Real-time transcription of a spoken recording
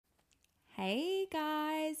Hey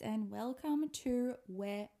guys, and welcome to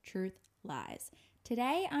Where Truth Lies.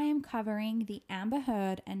 Today I am covering the Amber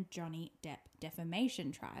Heard and Johnny Depp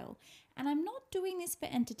defamation trial, and I'm not doing this for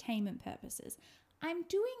entertainment purposes. I'm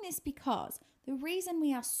doing this because the reason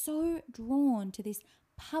we are so drawn to this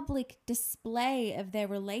public display of their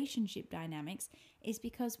relationship dynamics is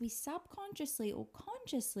because we subconsciously or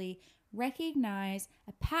consciously recognize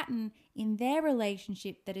a pattern in their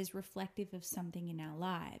relationship that is reflective of something in our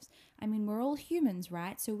lives. I mean, we're all humans,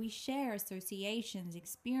 right? So we share associations,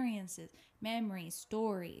 experiences, memories,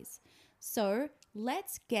 stories. So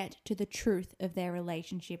let's get to the truth of their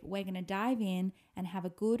relationship. We're going to dive in and have a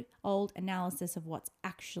good old analysis of what's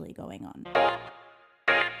actually going on.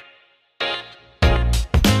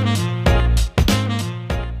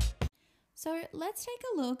 So let's take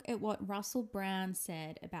a look at what Russell Brand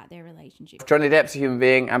said about their relationship. Johnny Depp's a human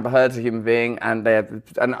being, Amber Heard's a human being, and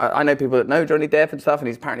I know people that know Johnny Depp and stuff, and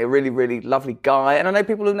he's apparently a really, really lovely guy. And I know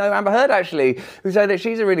people who know Amber Heard actually, who say that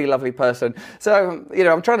she's a really lovely person. So,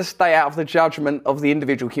 I'm trying to stay out of the judgment of the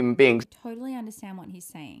individual human beings. Totally understand what he's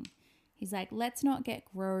saying. He's like, let's not get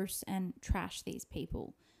gross and trash these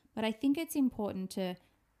people. But I think it's important to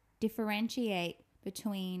differentiate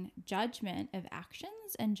between judgment of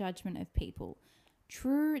actions and judgment of people.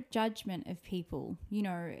 True judgment of people, in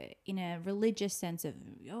a religious sense of,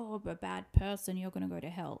 you're a bad person, you're going to go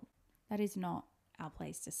to hell. That is not our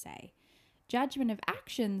place to say. Judgment of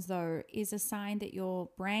actions, though, is a sign that your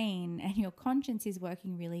brain and your conscience is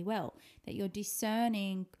working really well, that you're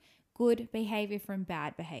discerning good behavior from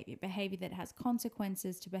bad behavior, behavior that has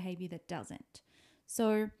consequences to behavior that doesn't.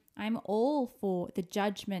 So I'm all for the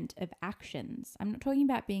judgment of actions. I'm not talking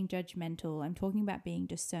about being judgmental. I'm talking about being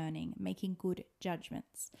discerning, making good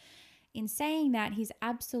judgments. In saying that, he's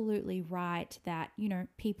absolutely right that,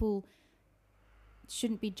 people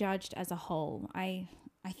shouldn't be judged as a whole. I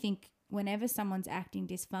think whenever someone's acting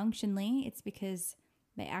dysfunctionally, it's because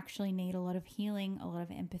they actually need a lot of healing, a lot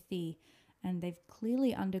of empathy, and they've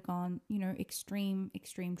clearly undergone, extreme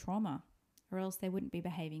trauma, or else they wouldn't be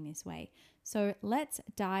behaving this way. So let's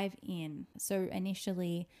dive in. So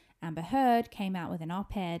initially, Amber Heard came out with an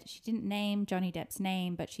op-ed. She didn't name Johnny Depp's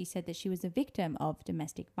name, but she said that she was a victim of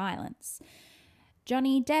domestic violence.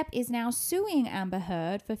 Johnny Depp is now suing Amber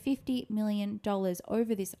Heard for $50 million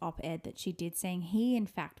over this op-ed that she did, saying he in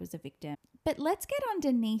fact was a victim. But let's get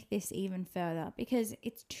underneath this even further, because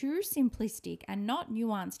it's too simplistic and not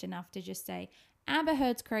nuanced enough to just say, Amber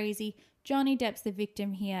Heard's crazy, Johnny Depp's the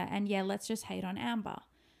victim here, and yeah, let's just hate on Amber.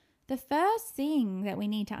 The first thing that we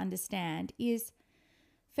need to understand is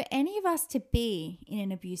for any of us to be in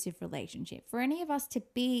an abusive relationship, for any of us to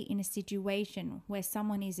be in a situation where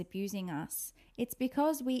someone is abusing us, it's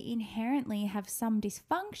because we inherently have some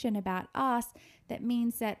dysfunction about us that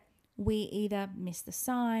means that we either miss the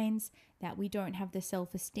signs, that we don't have the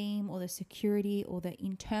self-esteem or the security or the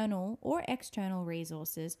internal or external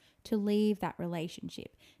resources to leave that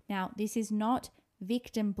relationship. Now, this is not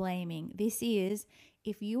victim blaming. This is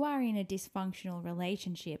if you are in a dysfunctional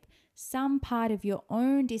relationship, some part of your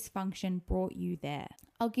own dysfunction brought you there.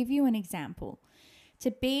 I'll give you an example. To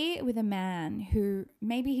be with a man who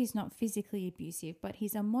maybe he's not physically abusive, but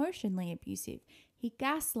he's emotionally abusive. He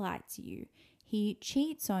gaslights you. He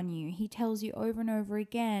cheats on you. He tells you over and over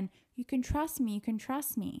again, you can trust me, you can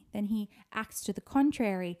trust me. Then he acts to the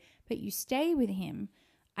contrary, but you stay with him.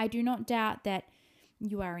 I do not doubt that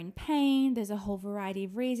you are in pain. There's a whole variety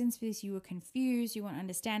of reasons for this. You were confused, you weren't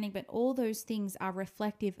understanding, but all those things are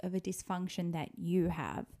reflective of a dysfunction that you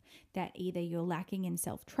have, that either you're lacking in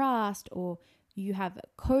self-trust or you have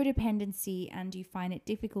codependency and you find it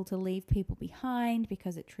difficult to leave people behind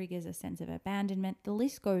because it triggers a sense of abandonment. The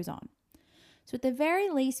list goes on. So at the very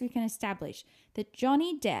least, we can establish that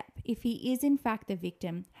Johnny Depp, if he is in fact the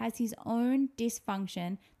victim, has his own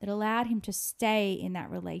dysfunction that allowed him to stay in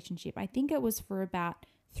that relationship. I think it was for about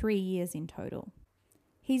 3 years in total.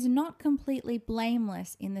 He's not completely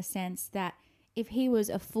blameless in the sense that if he was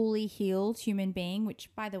a fully healed human being,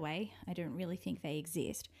 which by the way, I don't really think they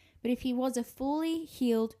exist, but if he was a fully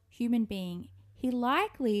healed human being, he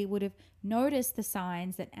likely would have noticed the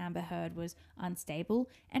signs that Amber Heard was unstable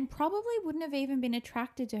and probably wouldn't have even been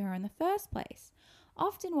attracted to her in the first place.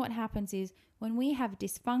 Often what happens is when we have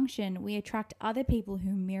dysfunction, we attract other people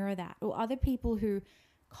who mirror that or other people who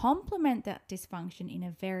complement that dysfunction in a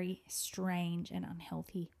very strange and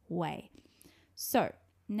unhealthy way. So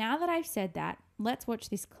now that I've said that, let's watch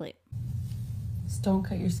this clip. Just don't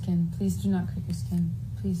cut your skin. Please do not cut your skin.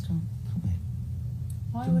 Please don't.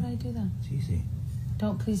 Why would I do that? It's easy.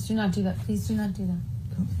 Don't, please do not do that. Please do not do that.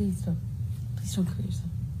 Please don't. Please don't cut yourself.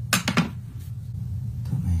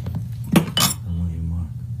 Come here. I want your mark.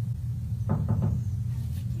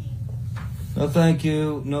 No, thank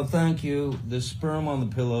you. No, thank you. There's sperm on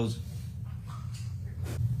the pillows.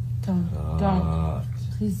 Don't.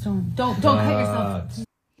 Please don't. Don't cut yourself.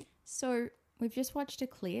 So we've just watched a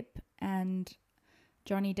clip and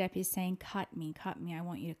Johnny Depp is saying, cut me, I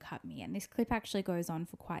want you to cut me. And this clip actually goes on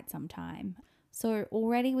for quite some time. So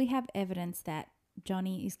already we have evidence that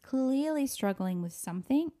Johnny is clearly struggling with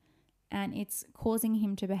something and it's causing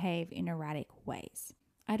him to behave in erratic ways.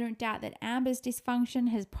 I don't doubt that Amber's dysfunction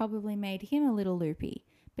has probably made him a little loopy.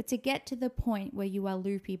 But to get to the point where you are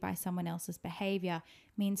loopy by someone else's behavior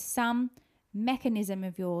means some mechanism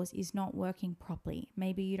of yours is not working properly.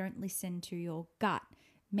 Maybe you don't listen to your gut.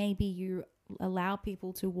 Maybe you allow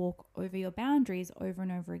people to walk over your boundaries over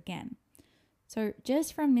and over again. So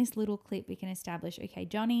just from this little clip, we can establish, okay,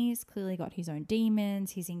 Johnny's clearly got his own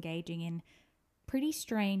demons. He's engaging in pretty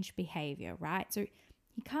strange behavior, right? So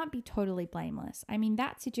he can't be totally blameless. I mean,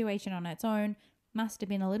 that situation on its own must have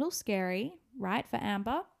been a little scary, right, for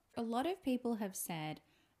Amber? A lot of people have said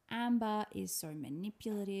Amber is so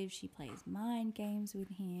manipulative. She plays mind games with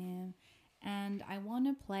him. And I want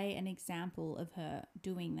to play an example of her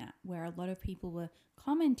doing that, where a lot of people were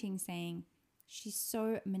commenting saying, she's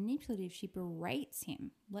so manipulative, she berates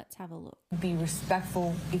him. Let's have a look. Be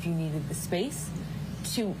respectful if you needed the space.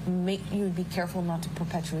 To make you be careful not to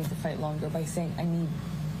perpetuate the fight longer by saying, I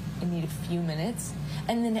need a few minutes,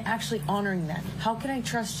 and then actually honoring that. How can I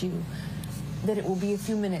trust you that it will be a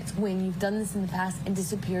few minutes when you've done this in the past and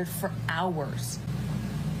disappeared for hours?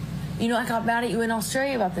 You know, I got mad at you in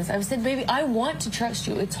Australia about this. I said, baby, I want to trust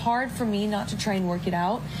you. It's hard for me not to try and work it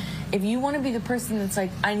out. If you want to be the person that's like,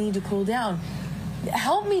 I need to cool down,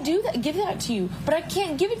 help me do that, give that to you. But I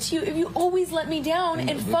can't give it to you if you always let me down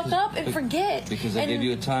and fuck up and forget. Because I gave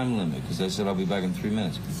you a time limit, because I said I'll be back in 3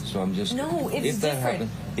 minutes. So I'm just... No, it's different.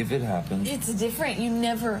 If it happens... It's different. You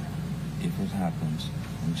never... If it happens,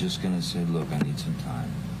 I'm just going to say, look, I need some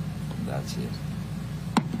time. That's it.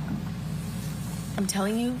 I'm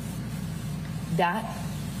telling you, that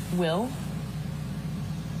will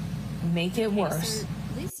make it worse. So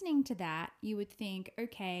listening to that, you would think,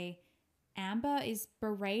 okay, Amber is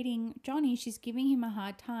berating Johnny. She's giving him a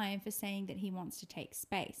hard time for saying that he wants to take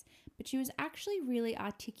space. But she was actually really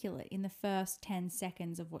articulate in the first 10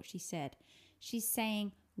 seconds of what she said. She's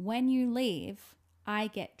saying, when you leave, I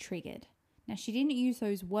get triggered. Now, she didn't use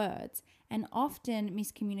those words, and often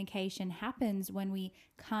miscommunication happens when we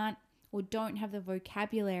can't or don't have the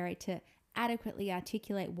vocabulary to adequately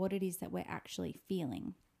articulate what it is that we're actually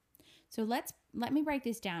feeling. So let me break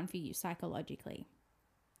this down for you psychologically.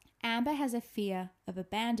 Amber has a fear of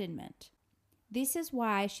abandonment. This is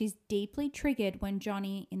why she's deeply triggered when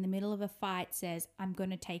Johnny, in the middle of a fight, says, I'm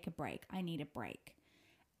going to take a break. I need a break.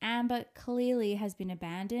 Amber clearly has been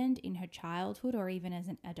abandoned in her childhood or even as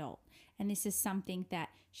an adult. And this is something that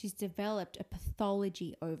she's developed a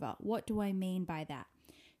pathology over. What do I mean by that?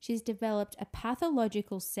 She's developed a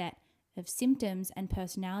pathological set of symptoms and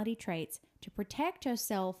personality traits to protect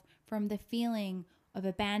herself from the feeling of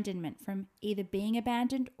abandonment, from either being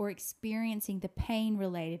abandoned or experiencing the pain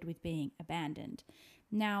related with being abandoned.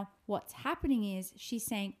 Now, what's happening is she's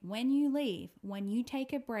saying, when you leave, when you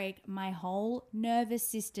take a break, my whole nervous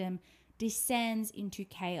system descends into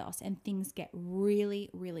chaos and things get really,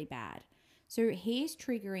 really bad. So he's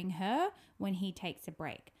triggering her when he takes a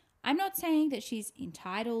break. I'm not saying that she's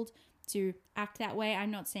entitled to act that way.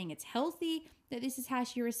 I'm not saying it's healthy that this is how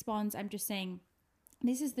she responds. I'm just saying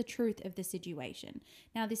this is the truth of the situation.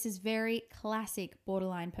 Now, this is very classic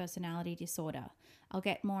borderline personality disorder. I'll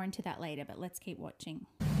get more into that later, but let's keep watching.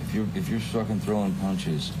 If you're fucking throwing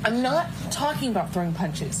punches... I'm not talking about throwing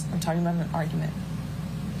punches. I'm talking about an argument.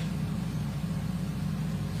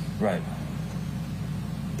 Right.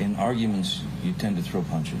 In arguments, you tend to throw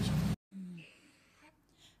punches.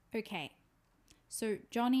 Okay. So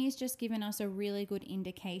Johnny has just given us a really good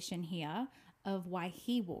indication here of why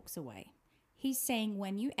he walks away. He's saying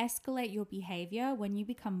when you escalate your behavior, when you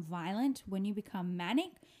become violent, when you become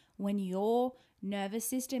manic, when your nervous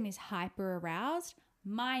system is hyper aroused,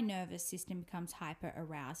 my nervous system becomes hyper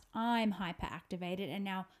aroused. I'm hyper activated, and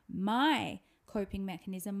now my coping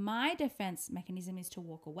mechanism, my defense mechanism is to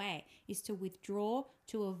walk away, is to withdraw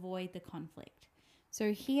to avoid the conflict.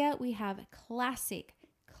 So here we have classic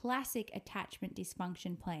attachment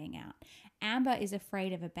dysfunction playing out. Amber is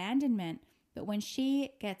afraid of abandonment, but when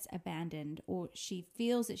she gets abandoned or she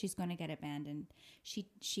feels that she's going to get abandoned,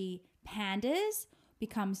 she panders,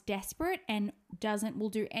 becomes desperate, and will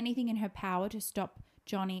do anything in her power to stop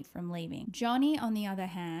Johnny from leaving. Johnny, on the other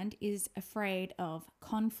hand, is afraid of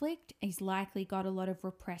conflict. He's likely got a lot of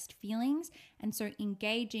repressed feelings, and so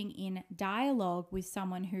engaging in dialogue with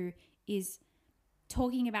someone who is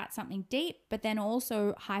talking about something deep, but then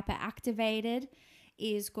also hyperactivated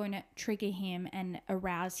is going to trigger him and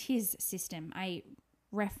arouse his system. I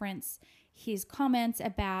reference his comments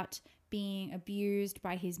about being abused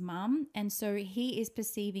by his mum, and so he is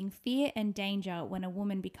perceiving fear and danger when a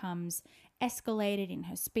woman becomes escalated in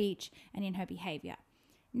her speech and in her behavior.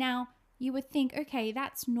 Now, you would think, okay,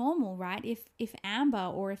 that's normal, right? If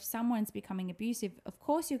Amber or if someone's becoming abusive, of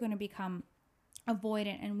course you're going to become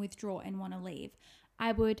avoidant and withdraw and want to leave.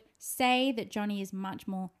 I would say that Johnny is much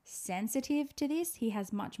more sensitive to this. He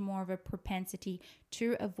has much more of a propensity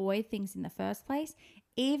to avoid things in the first place,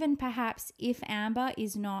 even perhaps if Amber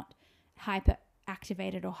is not hyper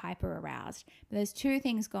activated or hyper aroused. But there's two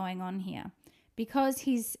things going on here. Because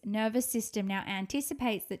his nervous system now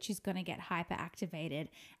anticipates that she's going to get hyper activated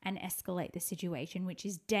and escalate the situation, which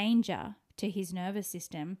is danger to his nervous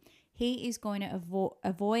system, he is going to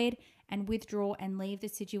avoid and withdraw and leave the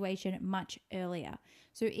situation much earlier.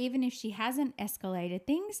 So even if she hasn't escalated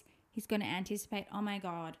things, he's going to anticipate, oh my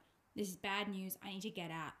God, this is bad news. I need to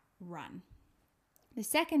get out, run. The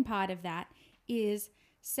second part of that is,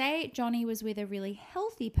 say Johnny was with a really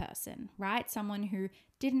healthy person, right? Someone who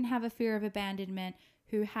didn't have a fear of abandonment,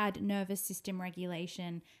 who had nervous system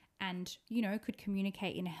regulation and, could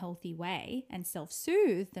communicate in a healthy way and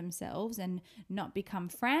self-soothe themselves and not become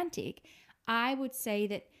frantic. I would say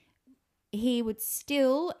that he would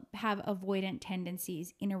still have avoidant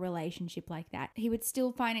tendencies in a relationship like that. He would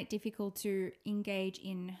still find it difficult to engage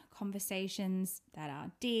in conversations that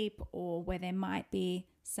are deep or where there might be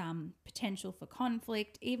some potential for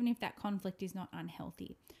conflict, even if that conflict is not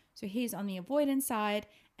unhealthy. So he's on the avoidance side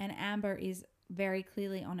and Amber is very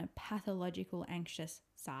clearly on a pathological anxious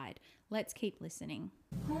side. Let's keep listening.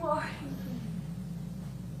 Why?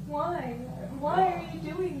 Why? Why are you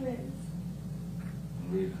doing this?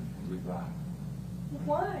 I'm leaving. I'll be back.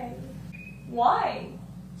 Why? Why?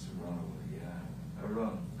 It's a runaway, yeah. I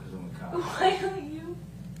run because I'm a cop. Why don't you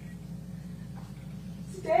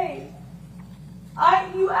stay?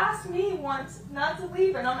 You asked me once not to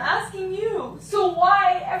leave, and I'm asking you. So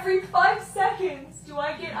why every 5 seconds do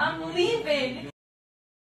I get, I'm leaving?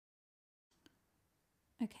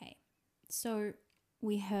 Okay, so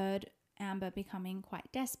we heard Amber becoming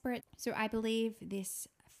quite desperate. So I believe this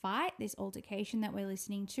fight, this altercation that we're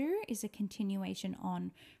listening to is a continuation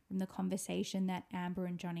on from the conversation that Amber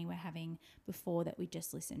and Johnny were having before that we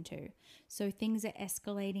just listened to. So things are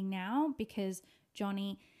escalating now because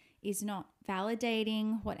Johnny is not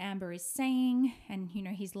validating what Amber is saying, and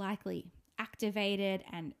he's likely activated,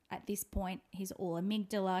 and at this point he's all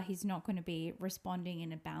amygdala. He's not going to be responding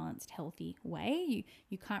in a balanced, healthy way.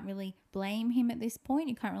 You can't really blame him at this point.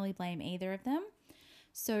 You can't really blame either of them.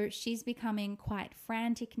 So she's becoming quite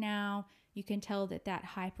frantic now. You can tell that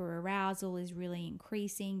hyper arousal is really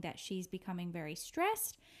increasing, that she's becoming very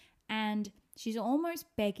stressed, and she's almost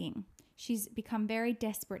begging. She's become very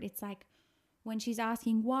desperate. It's like when she's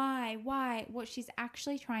asking why, what she's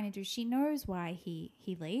actually trying to do, she knows why he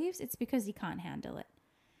leaves. It's because he can't handle it.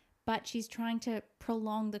 But she's trying to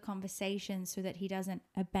prolong the conversation so that he doesn't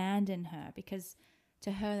abandon her, because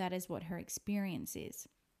to her that is what her experience is.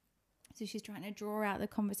 So she's trying to draw out the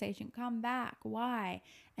conversation, come back, why?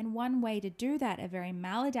 And one way to do that, a very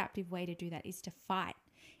maladaptive way to do that, is to fight,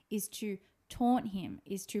 is to taunt him,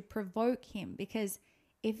 is to provoke him. Because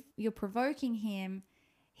if you're provoking him,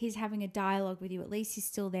 he's having a dialogue with you. At least he's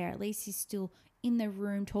still there. At least he's still in the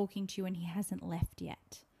room talking to you and he hasn't left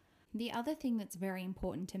yet. The other thing that's very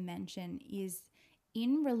important to mention is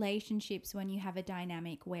in relationships, when you have a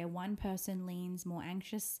dynamic where one person leans more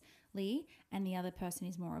anxiously and the other person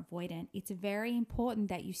is more avoidant, it's very important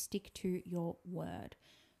that you stick to your word.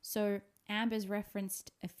 So Amber's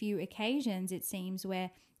referenced a few occasions, it seems,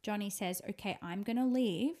 where Johnny says, okay, I'm going to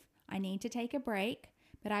leave. I need to take a break,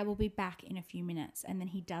 but I will be back in a few minutes. And then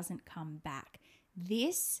he doesn't come back.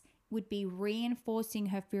 This would be reinforcing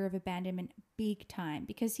her fear of abandonment big time,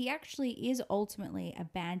 because he actually is ultimately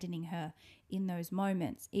abandoning her in those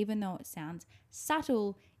moments, even though it sounds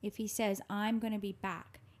subtle. If he says, I'm going to be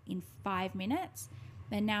back in 5 minutes,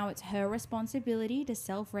 then now it's her responsibility to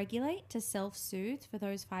self-regulate, to self-soothe for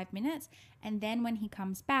those 5 minutes. And then when he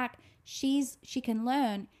comes back, she can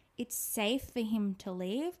learn it's safe for him to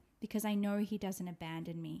leave, because I know he doesn't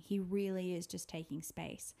abandon me. He really is just taking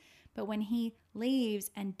space. But when he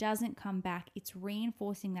leaves and doesn't come back, it's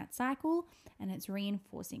reinforcing that cycle, and it's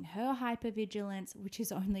reinforcing her hypervigilance, which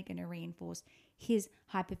is only going to reinforce his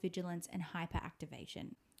hypervigilance and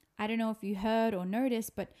hyperactivation. I don't know if you heard or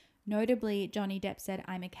noticed, but notably Johnny Depp said,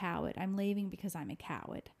 I'm a coward. I'm leaving because I'm a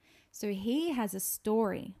coward. So he has a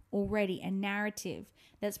story already, a narrative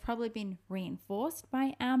that's probably been reinforced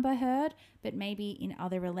by Amber Heard, but maybe in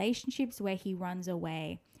other relationships where he runs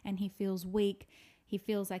away and he feels weak, he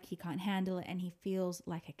feels like he can't handle it, and he feels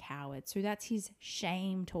like a coward. So that's his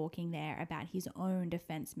shame talking there about his own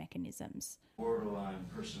defense mechanisms. Borderline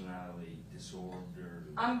personality disorder.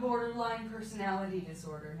 I'm borderline personality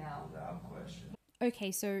disorder now. Without question.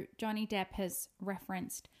 Okay, so Johnny Depp has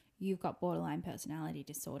referenced you've got borderline personality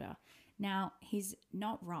disorder. Now, he's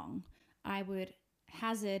not wrong. I would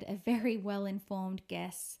hazard a very well-informed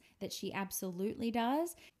guess that she absolutely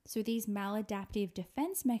does. So these maladaptive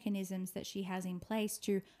defense mechanisms that she has in place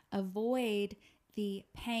to avoid the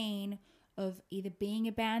pain of either being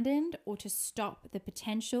abandoned or to stop the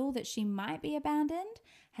potential that she might be abandoned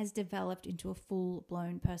has developed into a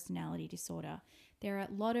full-blown personality disorder. There are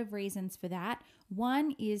a lot of reasons for that.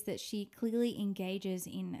 One is that she clearly engages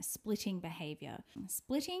in splitting behavior.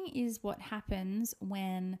 Splitting is what happens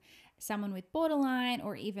when someone with borderline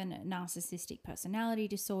or even narcissistic personality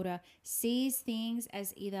disorder sees things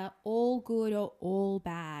as either all good or all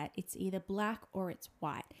bad. It's either black or it's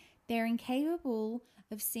white. They're incapable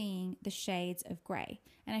of seeing the shades of grey.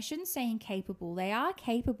 And I shouldn't say incapable. They are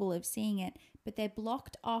capable of seeing it, but they're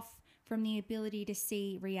blocked off from the ability to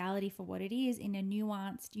see reality for what it is in a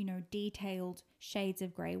nuanced, detailed shades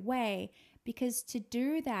of grey way, because to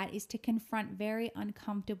do that is to confront very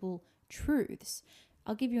uncomfortable truths.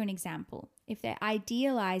 I'll give you an example. If they're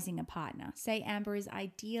idealizing a partner, say Amber is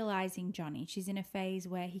idealizing Johnny, she's in a phase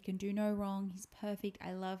where he can do no wrong, he's perfect,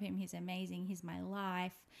 I love him, he's amazing, he's my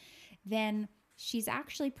life, then she's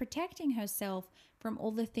actually protecting herself from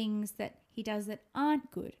all the things that he does that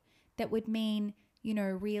aren't good. That would mean,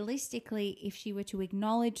 realistically, if she were to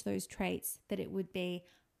acknowledge those traits, that it would be,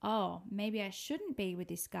 oh, maybe I shouldn't be with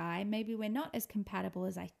this guy. Maybe we're not as compatible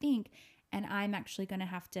as I think. And I'm actually going to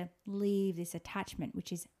have to leave this attachment,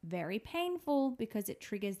 which is very painful because it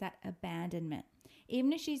triggers that abandonment.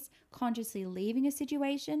 Even if she's consciously leaving a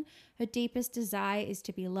situation, her deepest desire is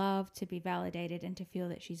to be loved, to be validated, and to feel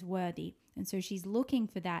that she's worthy. And so she's looking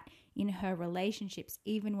for that in her relationships,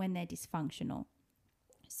 even when they're dysfunctional.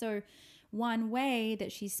 So one way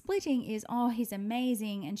that she's splitting is, oh, he's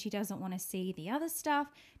amazing, and she doesn't want to see the other stuff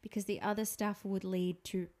because the other stuff would lead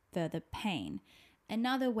to further pain.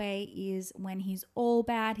 Another way is when he's all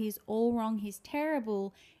bad, he's all wrong, he's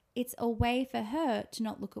terrible. It's a way for her to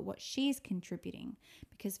not look at what she's contributing,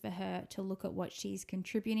 because for her to look at what she's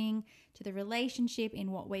contributing to the relationship,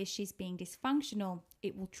 in what ways she's being dysfunctional,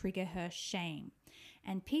 it will trigger her shame.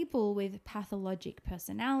 And people with pathologic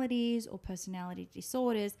personalities or personality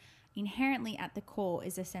disorders, inherently at the core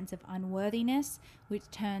is a sense of unworthiness, which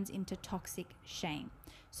turns into toxic shame.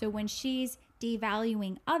 So when she's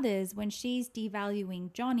devaluing others, when she's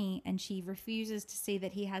devaluing Johnny and she refuses to see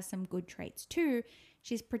that he has some good traits too,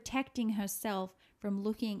 she's protecting herself from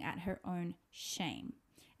looking at her own shame.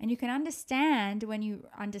 And you can understand, when you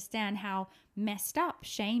understand how messed up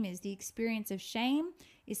shame is, the experience of shame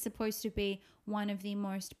is supposed to be one of the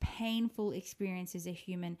most painful experiences a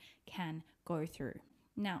human can go through.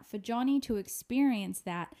 Now, for Johnny to experience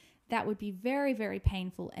that would be very, very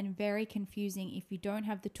painful and very confusing if you don't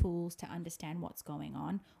have the tools to understand what's going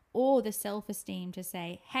on, or the self-esteem to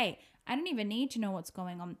say, hey, I don't even need to know what's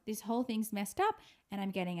going on. This whole thing's messed up and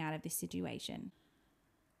I'm getting out of this situation.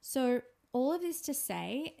 So all of this to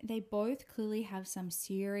say, they both clearly have some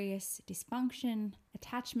serious dysfunction,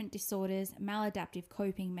 attachment disorders, maladaptive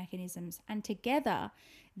coping mechanisms, and together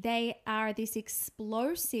they are this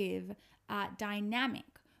explosive dynamic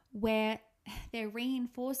where they're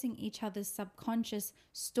reinforcing each other's subconscious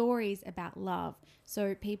stories about love.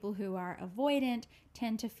 So people who are avoidant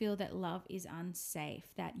tend to feel that love is unsafe,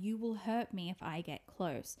 that you will hurt me if I get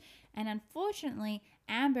close. And unfortunately,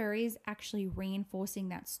 Amber is actually reinforcing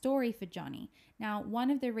that story for Johnny. Now, one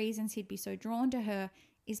of the reasons he'd be so drawn to her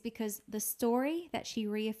is because the story that she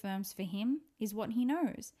reaffirms for him is what he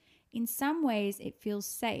knows. In some ways, it feels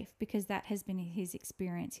safe because that has been his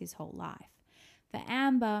experience his whole life. For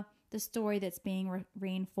Amber, the story that's being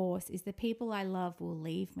reinforced is the people I love will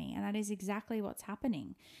leave me. And that is exactly what's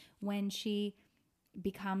happening. When she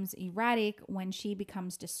becomes erratic, when she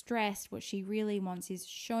becomes distressed, what she really wants is,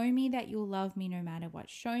 show me that you'll love me no matter what.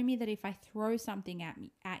 Show me that if I throw something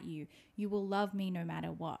at you, you will love me no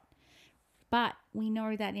matter what. But we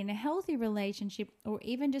know that in a healthy relationship, or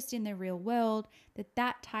even just in the real world,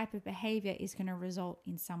 that type of behavior is going to result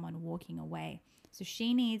in someone walking away. So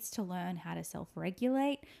she needs to learn how to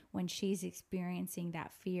self-regulate when she's experiencing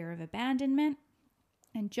that fear of abandonment.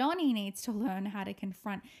 And Johnny needs to learn how to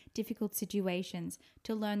confront difficult situations,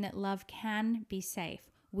 to learn that love can be safe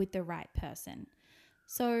with the right person.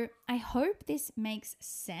 So I hope this makes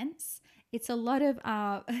sense. It's a lot of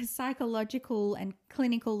psychological and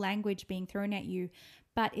clinical language being thrown at you,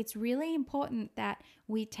 but it's really important that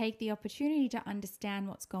we take the opportunity to understand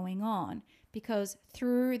what's going on, because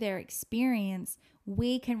through their experience,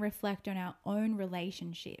 we can reflect on our own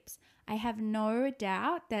relationships. I have no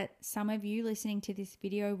doubt that some of you listening to this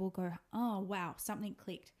video will go, oh, wow, something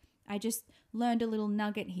clicked. I just learned a little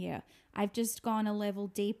nugget here. I've just gone a level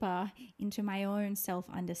deeper into my own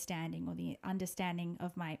self-understanding, or the understanding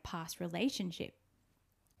of my past relationship.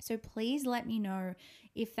 So please let me know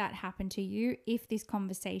if that happened to you, if this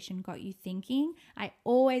conversation got you thinking. I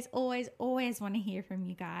always want to hear from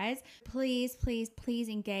you guys. Please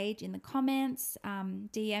engage in the comments.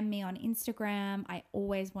 DM me on Instagram. I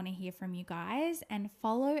always want to hear from you guys. And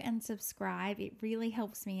follow and subscribe. It really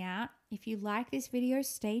helps me out. If you like this video,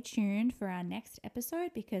 stay tuned for our next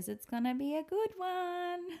episode because it's going to be a good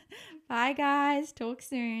one. Bye guys. Talk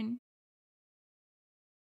soon.